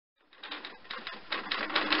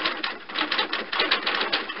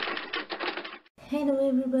Hello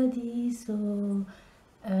everybody,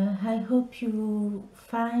 I hope you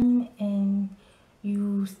fine and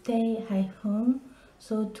you stay at home.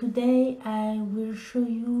 So today I will show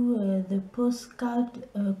you the postcard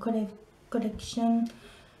collection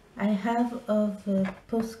I have of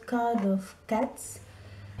postcard of cats.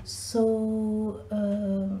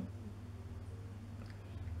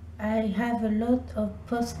 I have a lot of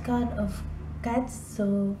postcard of cats,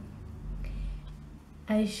 so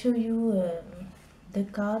I show you the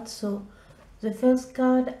card. So the first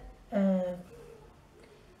card, the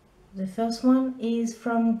first one is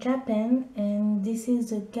from Japan, and this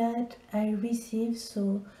is the cat I received.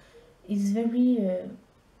 So it's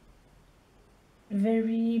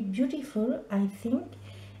very beautiful, I think,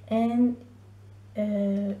 and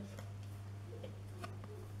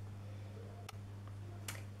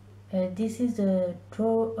this is the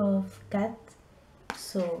draw of cat.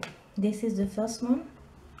 So this is the first one.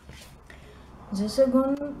 The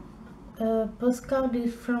second postcard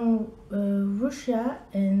is from Russia,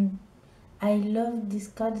 and I love this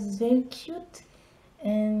card. It's very cute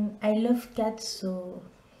and I love cats, so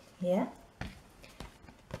yeah.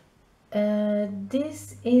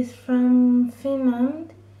 This is from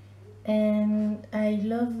Finland, and I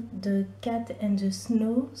love the cat and the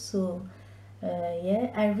snow, so yeah,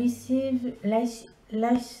 I received last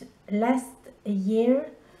year,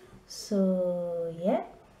 so yeah.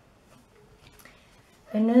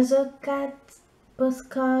 Another cat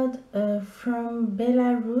postcard from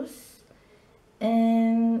Belarus,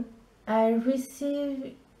 and I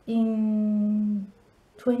received in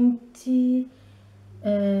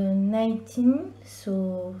 2019,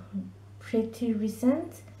 so pretty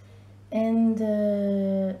recent, and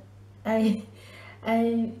I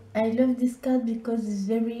love this card because it's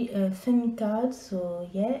very funny card. So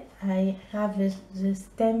yeah, I have the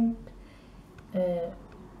stamp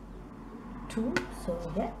too, so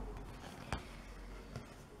yeah.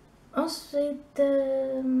 Ensuite,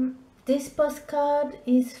 this postcard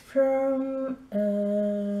is from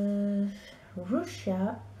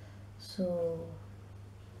Russia, so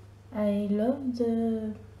I love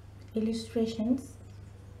the illustrations,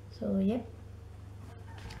 so yeah.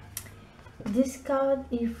 This card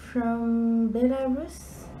is from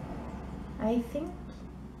Belarus, I think,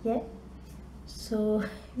 yeah. So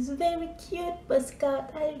it's very cute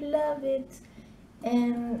postcard, I love it,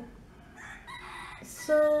 and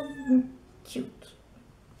so cute.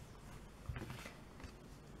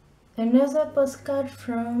 Another postcard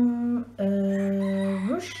from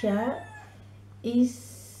Russia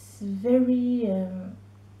is very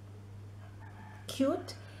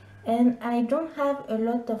cute, and I don't have a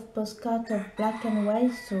lot of postcards of black and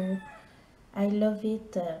white, so I love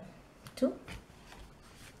it too.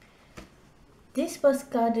 This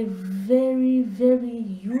postcard is very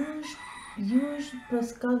huge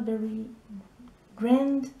postcard, very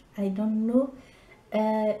grand, I don't know.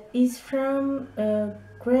 It's from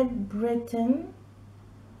Great Britain,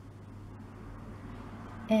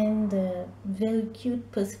 and very cute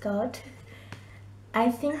postcard. I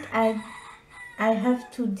think I have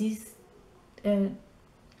to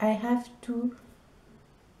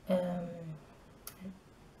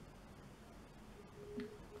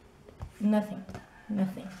nothing.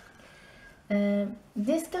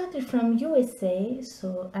 This card is from USA,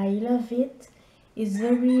 so I love it. It's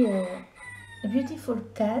very beautiful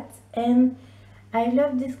cat, and I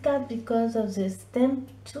love this card because of the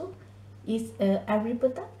stamp too. It's Harry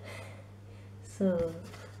Potter, so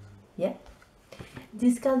yeah.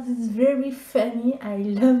 This card is very funny, I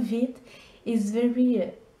love it. It's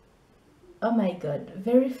very oh my god,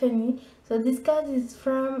 very funny. So this card is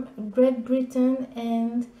from Great Britain,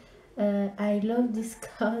 and I love this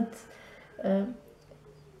card.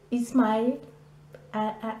 It smile.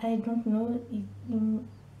 I don't know it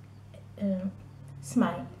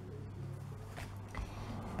smile.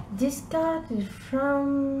 This card is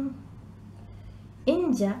from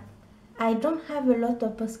India. I don't have a lot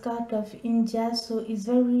of postcards of India, so it's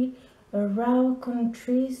very rare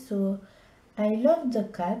country, so I love the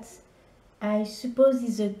cat. I suppose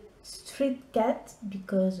it's a street cat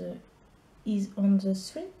because it's on the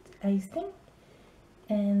street, I think,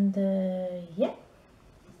 and yeah.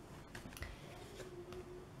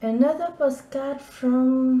 Another postcard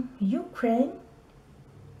from Ukraine.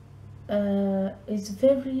 It's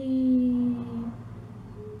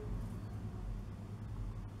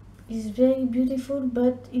very beautiful,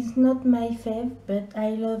 but it's not my fave, but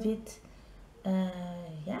I love it.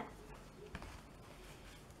 Yeah.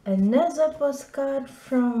 Another postcard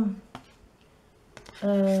from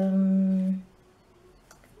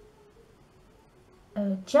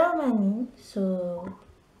Germany, so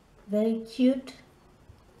very cute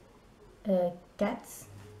cats.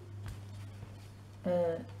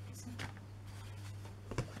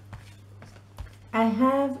 I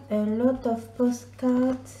have a lot of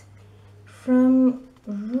postcards from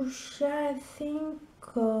Russia, I think,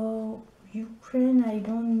 or Ukraine, I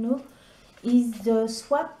don't know. Is the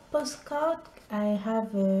swap postcard I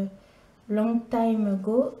have a long time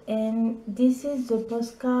ago, and this is the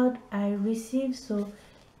postcard I received, so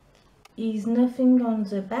is nothing on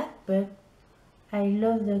the back, but I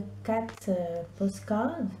love the cat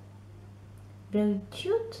postcard, very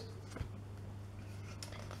cute.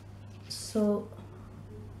 So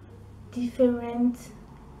different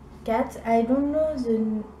cats. I don't know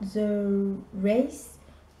the race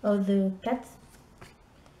of the cats,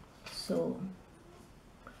 so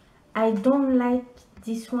I don't like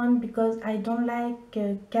this one because I don't like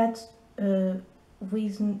cats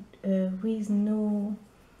with no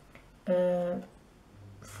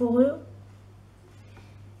fur.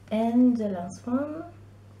 And the last one,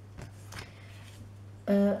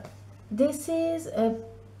 this is a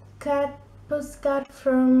cat postcard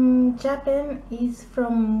from Japan. Is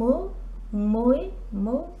from Mo,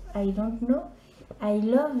 I don't know. I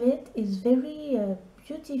love it. It's very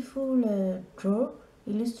beautiful draw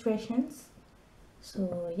illustrations.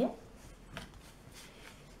 So yeah,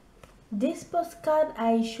 this postcard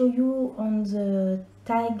I show you on the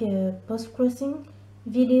tag post crossing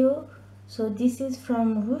video. So this is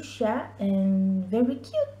from Russia and very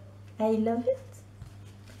cute. I love it.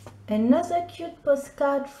 Another cute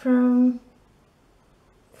postcard from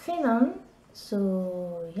Finland.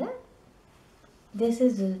 So yeah, this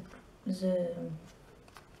is the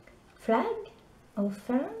flag of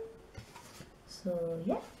Finland. So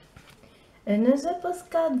yeah, another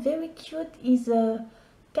postcard very cute is a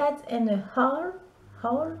cat and a owl.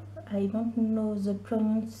 I don't know the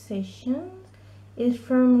pronunciation. It's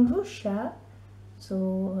from Russia,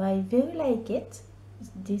 so I very like it,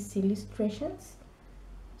 these illustrations.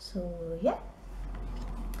 So yeah,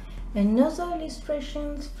 another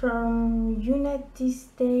illustrations from United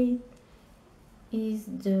States is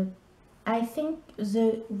the, I think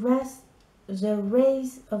the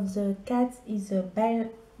race of the cat is a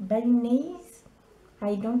Balinese.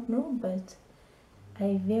 I don't know, but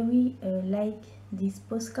I very like this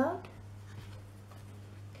postcard.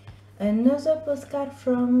 Another postcard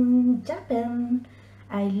from Japan.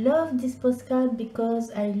 I love this postcard because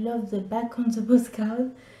I love the back on the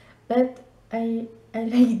postcard, but I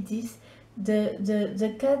like this.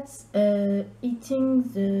 The cats eating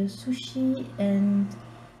the sushi and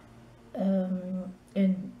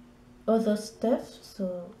other stuff.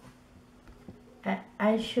 So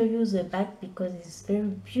I'll show you the back because it's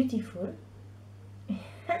very beautiful.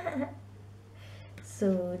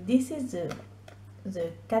 So this is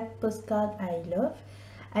the cat postcard I love.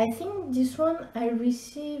 I think this one I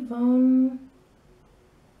received on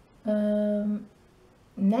 9,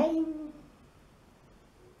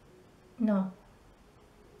 no,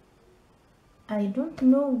 I don't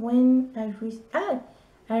know when I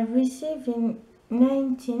received in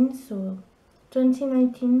 19, so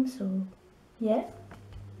 2019. So yeah,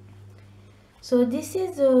 so this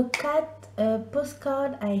is a cat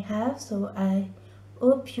postcard I have. So I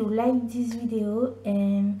hope you like this video,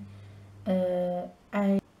 and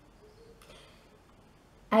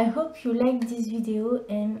I hope you like this video,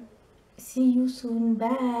 and see you soon.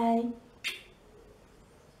 Bye.